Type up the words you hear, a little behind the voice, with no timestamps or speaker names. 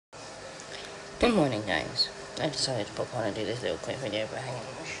Good morning, guys. I decided to pop on and do this little quick video, but hang on.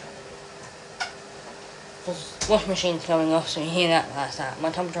 The washing machine's going off, so you hear that, that's that. My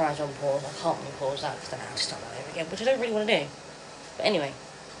tumble dryer's on pause. I can't really pause that because then I have to start that over again, which I don't really want to do. But anyway,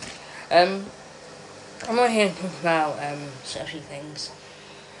 I'm on here to talk about a few things.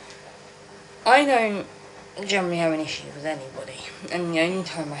 I don't generally have an issue with anybody, and the only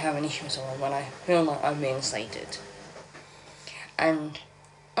time I have an issue with someone when I feel like I'm being slated. And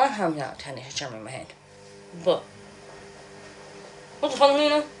 9 times out of 10 it's just generally in my head. But what's the fun,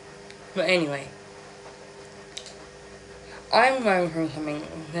 Luna? But anyway, I'm going through something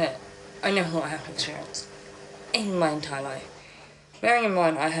that I never thought I had to experience in my entire life. Bearing in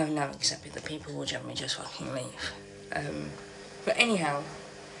mind, I have now accepted that people will generally just fucking leave. But anyhow,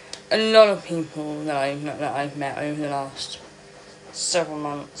 a lot of people that I've met over the last several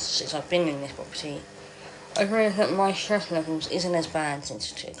months since I've been in this property, I've realised that my stress levels isn't as bad since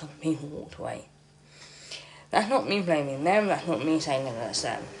a couple of people walked away. That's not me blaming them, that's not me saying that that's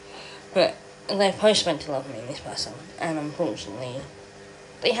them. But they're supposed to love me, this person, and unfortunately,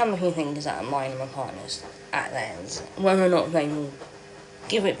 they have a few things that are mine and my partner's at theirs. Whether or not they will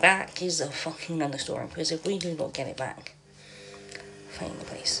give it back is a fucking another story, because if we do not get it back, failing the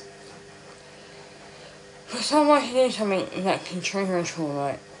place. For someone to do something that can trigger a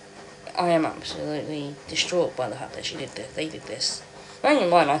trauma, I am absolutely distraught by the fact that they did this. Bearing in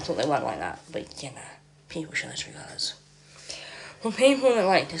mind, I thought they weren't like that, but you know, people show their true colours. For people that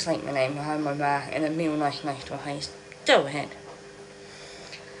like to slate my name behind my back and then be all nice to my face, go ahead.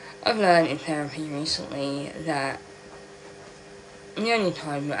 I've learned in therapy recently that the only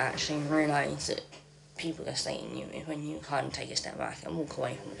time you actually realise that people are slating you is when you kind of take a step back and walk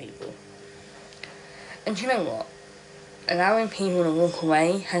away from the people. And do you know what? Allowing people to walk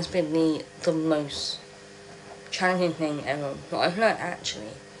away has been the most challenging thing ever. But I've learned actually,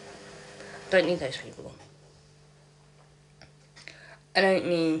 I don't need those people. I don't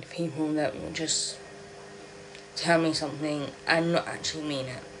need people that will just tell me something and not actually mean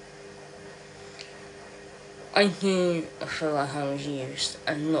it. I do feel like I was used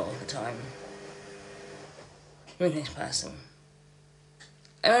a lot of the time with this person.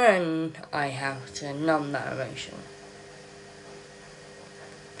 And I have to numb that emotion.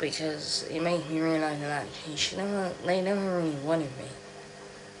 Because it made me realise that actually they never really wanted me.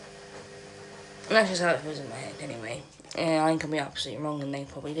 And that's just how it feels in my head anyway. Yeah, I can be absolutely wrong and they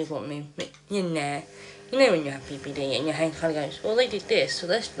probably did want me, but you know when you have PPD and your head kind of goes, well they did this, so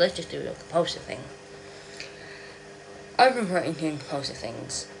let's just do a compulsive thing. I've been regretting doing compulsive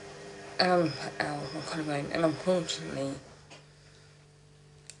things, and I'm kind of going, and unfortunately,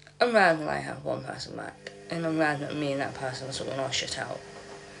 I'm glad that I have one person back, and I'm glad that me and that person are sorting our shit out.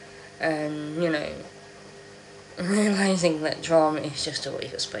 And, you know, realising that drama is just a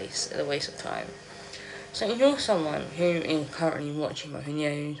waste of space, a waste of time. So if you're someone who is currently watching my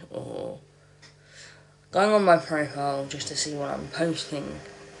videos or going on my profile just to see what I'm posting,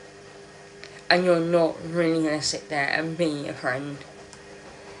 and you're not really going to sit there and be a friend,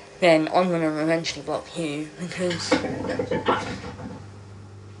 then I'm going to eventually block you, because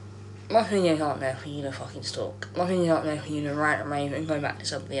my videos aren't there for you to fucking stalk. My videos aren't there for you to rant and rave and go back to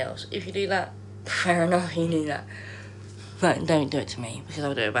somebody else. If you do that, fair enough, you do that. But don't do it to me, because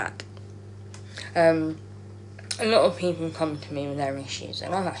I'll do it back. A lot of people come to me with their issues,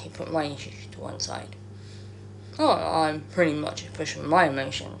 and I've actually put my issues to one side. Oh, I'm pretty much pushing my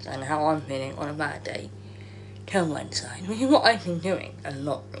emotions and how I'm feeling on a bad day to one side, which is what I've been doing a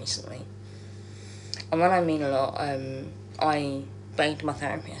lot recently. And when I mean a lot, I begged my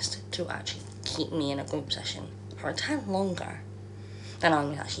therapist to actually keep me in a group session for a tad longer than I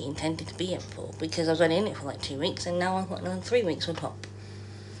was actually intended to be in for, because I was only in it for like 2 weeks and now I've got another 3 weeks on top.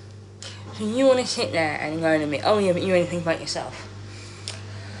 So you want to sit there and go to me, oh yeah, but you only think about yourself.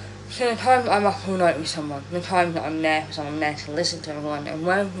 So the time that I'm up all night with someone, the time that I'm there for someone, I'm there to listen to everyone, and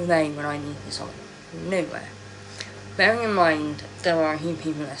where were they when I needed someone? Nowhere. Bearing in mind, there are a few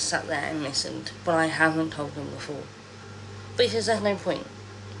people that sat there and listened, but I haven't told them before. Because there's no point.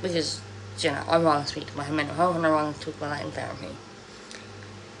 Because, you know, I'd rather speak to my mental health and I'd rather talk about that in therapy.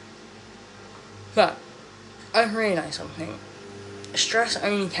 But I've realised something. Stress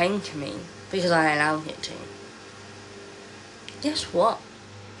only came to me because I allowed it to. Guess what?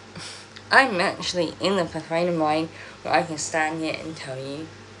 I'm actually in the frame of mind where I can stand here and tell you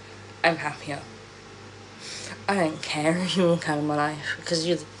I'm happier. I don't care if you walk out of my life, because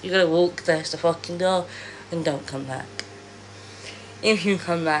you're gonna walk there's the fucking door and don't come back. If you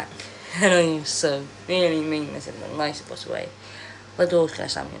come back, and I use so really mean this in the nicest possible way, the door's gonna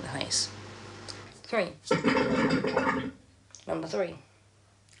slam you in the face. 3. Number 3.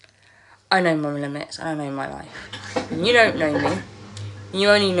 I know my limits and I know my life. You don't know me. You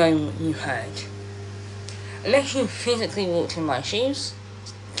only know what you heard. Unless you physically walked in my shoes,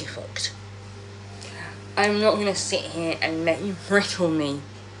 you're fucked. I'm not going to sit here and let you brittle me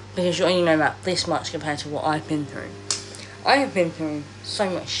because you only know about this much compared to what I've been through. I have been through so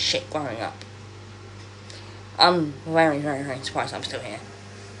much shit growing up. I'm very, very, very surprised I'm still here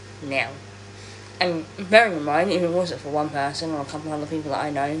now. And bearing in mind, if it wasn't for one person or a couple of other people that I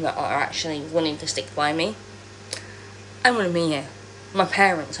know that are actually willing to stick by me, I wouldn't be here. My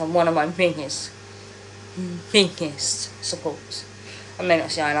parents are one of my biggest supports. I may not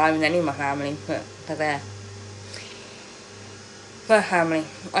see eye to eye with any of my family, but they're there. They're family.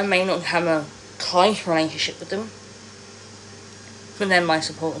 I may not have a close relationship with them, but they're my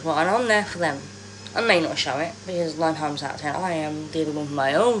support as well, and I'm there for them. I may not show it, because 9 times out of 10, I am dealing with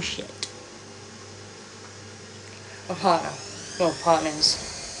my own shit. My partners,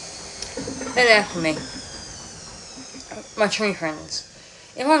 they're there for me. My true friends.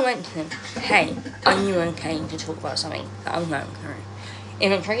 If I went to them, hey, are you okay to talk about something that I'm going through?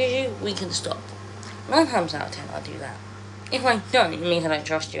 If it triggers you, we can stop. 9 times out of 10, I'll do that. If I don't, it means I don't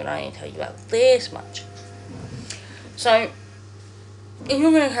trust you and I need to tell you about this much. So, if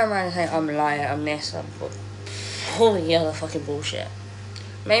you're going to come around and say, I'm a liar, I'm this, I'm all the other fucking bullshit,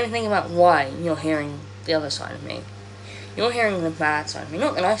 maybe think about why you're hearing the other side of me. You're hearing the bad side of me,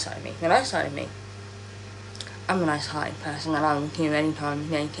 not the nice side of me. The nice side of me, I'm a nice-hearted person and I will give any time of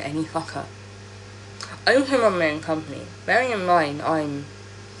day to any fucker. I also run my own company. Bearing in mind, I'm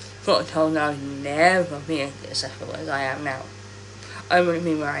got told that I would never be as successful as I am now. I wouldn't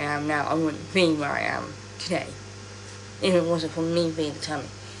be where I am now. I wouldn't be where I am today if it wasn't for me being determined.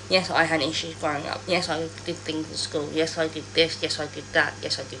 Yes, I had issues growing up. Yes, I did things in school. Yes, I did this. Yes, I did that.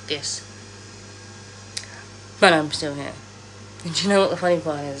 Yes, I did this. But I'm still here. And do you know what the funny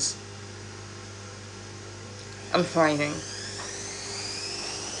part is? I'm thriving.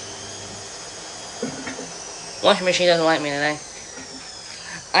 Washing machine doesn't like me today.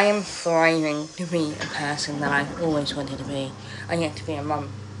 I am thriving to be a person that I've always wanted to be. I get to be a mum.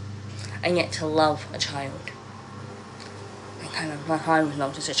 I get to love a child. And kind of like I was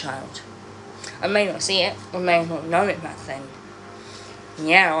loved as a child. I may not see it, I may not know it back then.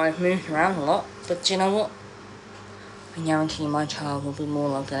 Yeah, I've moved around a lot, but do you know what? I guarantee my child will be more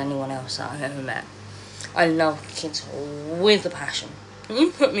loved than anyone else that I've ever met. I love kids with a passion.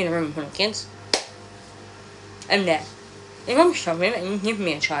 You put me in a room full of kids, I'm there. If I'm struggling and you give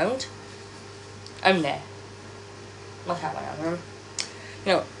me a child, I'm there. Like how I am.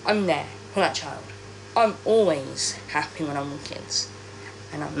 You know, I'm there for that child. I'm always happy when I'm with kids.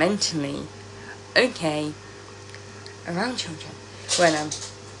 And I'm mentally okay around children.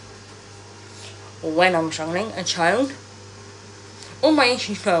 When I'm struggling, a child, all my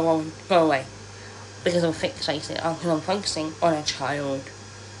issues go away. Because I'm focusing on a child.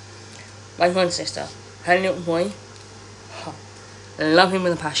 My one sister, her little boy, love him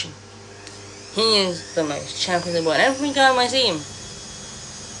with a passion. He is the most champion in the world. Every time I see him.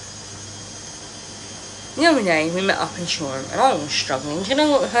 The other day, we met up in Shoreham, and I was struggling. Do you know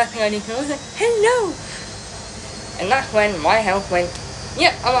what the first thing I did? I was like, hello! And that's when my health went,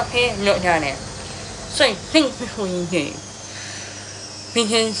 yep, I'm up here, not down here. So, think before you do.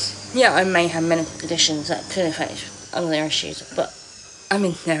 Because, yeah, I may have medical conditions that could affect other issues, but I'm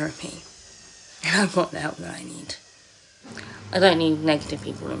in therapy. And I've got the help that I need. I don't need negative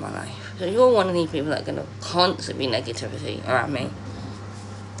people in my life. So if you're one of these people that are going to constantly be negativity around me,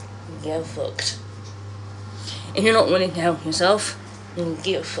 get fucked. If you're not willing to help yourself, then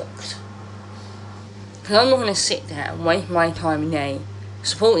get fucked. Because I'm not going to sit there and waste my time a day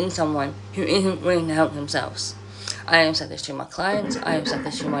supporting someone who isn't willing to help themselves. I have said this to my clients, I have said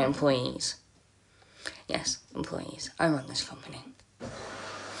this to my employees. Yes, employees. I run this company.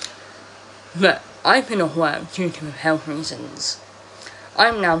 But I've been off work due to health reasons.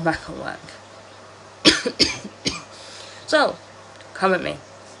 I'm now back at work. So, come at me.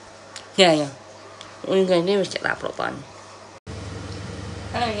 Yeah. What you're going to do is get that block button.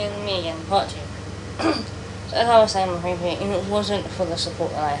 Hello again, me again, part 2. So as I was saying before, if it wasn't for the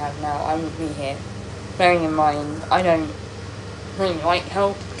support that I have now, I wouldn't be here. Bearing in mind, I don't really like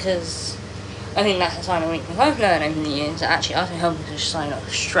help, because I think that's a sign of weakness. I've learned over the years that actually asking help is a sign of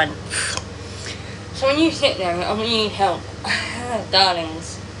strength. So when you sit there and you need help,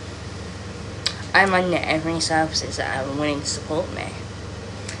 darlings, I'm under every services that are willing to support me.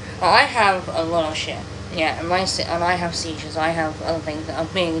 I have a lot of shit, yeah, and I have seizures, I have other things that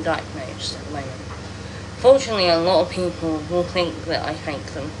are being diagnosed at the moment. Fortunately, a lot of people will think that I fake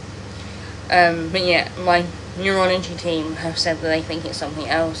them. But yeah, my neurology team have said that they think it's something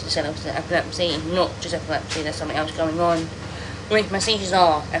else instead of epilepsy, not just epilepsy, there's something else going on. My seizures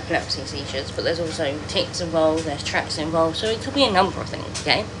are epilepsy seizures, but there's also tics involved, there's tracks involved, so it could be a number of things,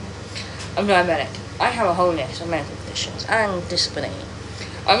 okay? I'm diabetic. I have a whole list of medical conditions and disability.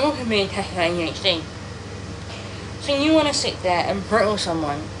 I'm also being tested for ADHD. So you want to sit there and brittle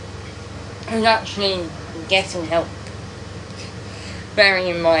someone who's actually getting help. Bearing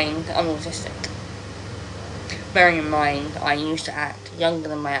in mind, I'm autistic. Bearing in mind, I used to act younger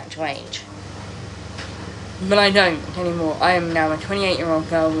than my actual age. But I don't anymore. I am now a 28-year-old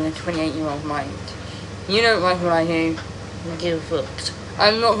girl with a 28-year-old mind. You don't like what I do, give fucked.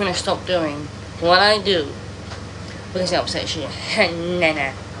 I'm not going to stop doing what I do because it upsets you.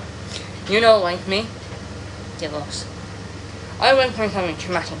 Nah. You don't like me? Get lost. I went through something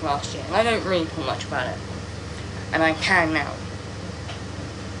traumatic last year, and I don't really talk much about it. And I can now.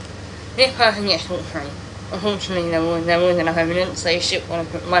 This person gets talked free. Unfortunately, there was enough evidence, they shit want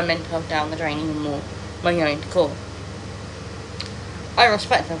to put my mental health down the drain even more by going to court. I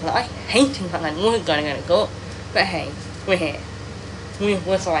respect them for that. I hate things like that. We're going to go to court. But hey, we're here.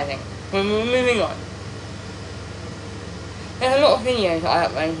 We're thriving. We're moving on. There's a lot of videos that I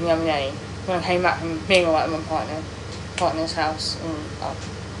uploaded the other day when I came back from being away at my partner's house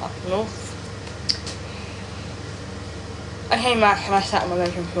up north. I came back and I sat on my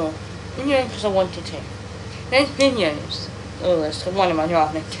bedroom floor. Because I wanted to. There's videos, there's one in my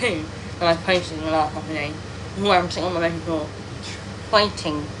draft, and there's two that I posted in the last couple of days, where I'm sitting on my bedroom floor,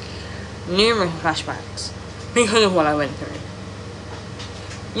 fighting numerous flashbacks because of what I went through.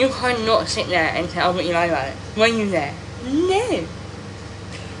 You cannot sit there and say, oh, but you lied about it. Were you there? No.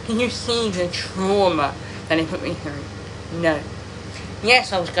 Can you see the trauma that it put me through? No.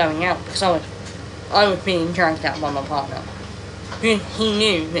 Yes, I was going out because I was being dragged out by my partner. Because he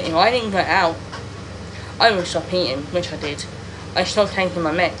knew that if I didn't go out, I would stop eating, which I did. I stopped taking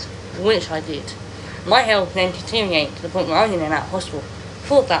my meds, which I did. My health then deteriorated to the point where I was in and out of hospital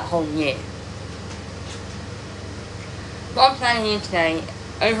for that whole year. But I'm standing here today,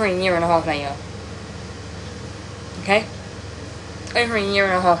 over a year and a half later. Okay? Over a year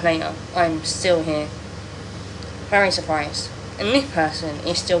and a half later, I'm still here. Very surprised. And this person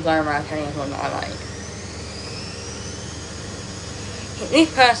is still going around telling everyone that I lied.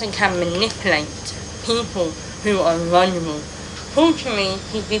 This person can manipulate people who are vulnerable. Fortunately,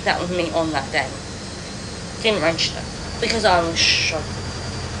 he did that with me on that day. Didn't register. Because I was struggling.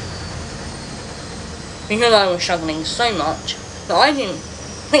 Because I was struggling so much that I didn't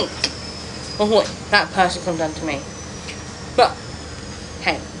think of what that person could have done to me. But,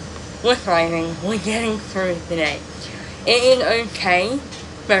 hey, we're thriving, we're getting through the day. It is okay,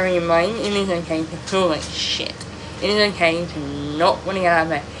 bearing in mind, it is okay to feel like shit. It is okay to not want to get out of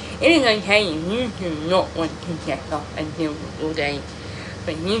bed. It is okay if you do not want to get up and deal with all day.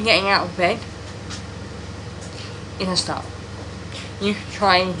 But you getting out of bed is a start. You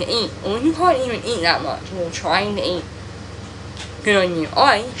trying to eat, or you can't even eat that much, you're trying to eat. Good on you.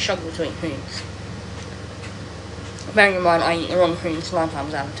 I struggle to eat foods. Bearing in mind, I eat the wrong foods 9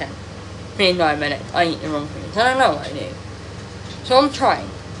 times out of 10. Being diabetic, I eat the wrong foods, and I know what I do. So I'm trying.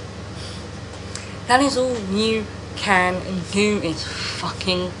 That is all you can do, is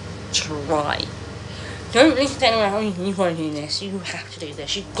fucking try. Don't listen to anyone, oh, you've got to do this, you have to do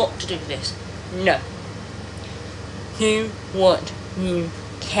this, you've got to do this. No. Do what you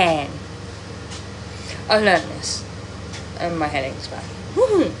can. I've learned this. And my headache's back.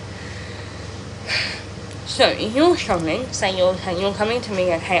 Woohoo! So, if you're struggling, say you're coming to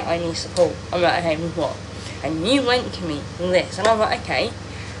me and, hey, I need support. I'm like, okay, with what? And you went to me with this. And I'm like, okay,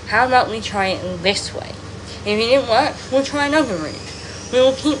 how about we try it this way? If it didn't work, we'll try another route. We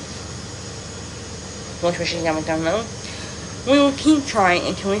will keep... Wash machine haven't done well. We will keep trying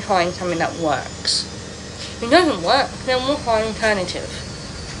until we find something that works. If it doesn't work, then we'll find an alternative.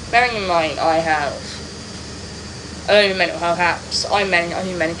 Bearing in mind, I have a load of mental health apps. I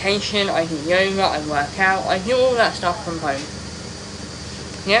do meditation, I do yoga, I work out, I do all that stuff from home.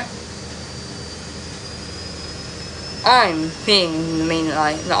 Yeah? I'm being the mean that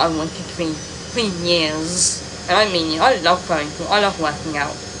I wanted to be for years. And I mean, I love I love working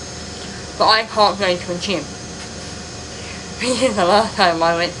out. But I can't go to a gym. Because the last time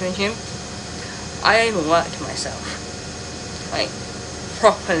I went to a gym, I overworked myself. Like,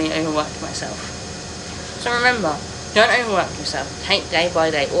 properly overworked myself. So remember, don't overwork yourself. Take day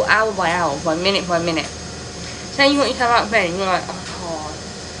by day, or hour by hour, by minute. Say you got yourself out of bed and you're like, oh God.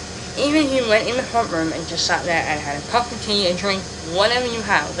 Even if you went in the front room and just sat there and had a cup of tea, a drink, whatever you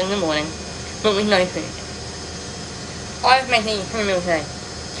have in the morning, but with no food. I've made 3 meals a day.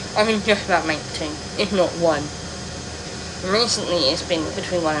 I can just about make 2, if not 1. Recently it's been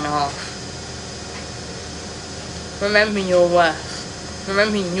between 1.5. Remember your worth.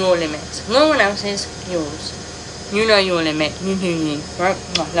 Remember your limits. No one else's, yours. You know your limit. You do you. Right?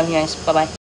 Love you guys. Bye bye.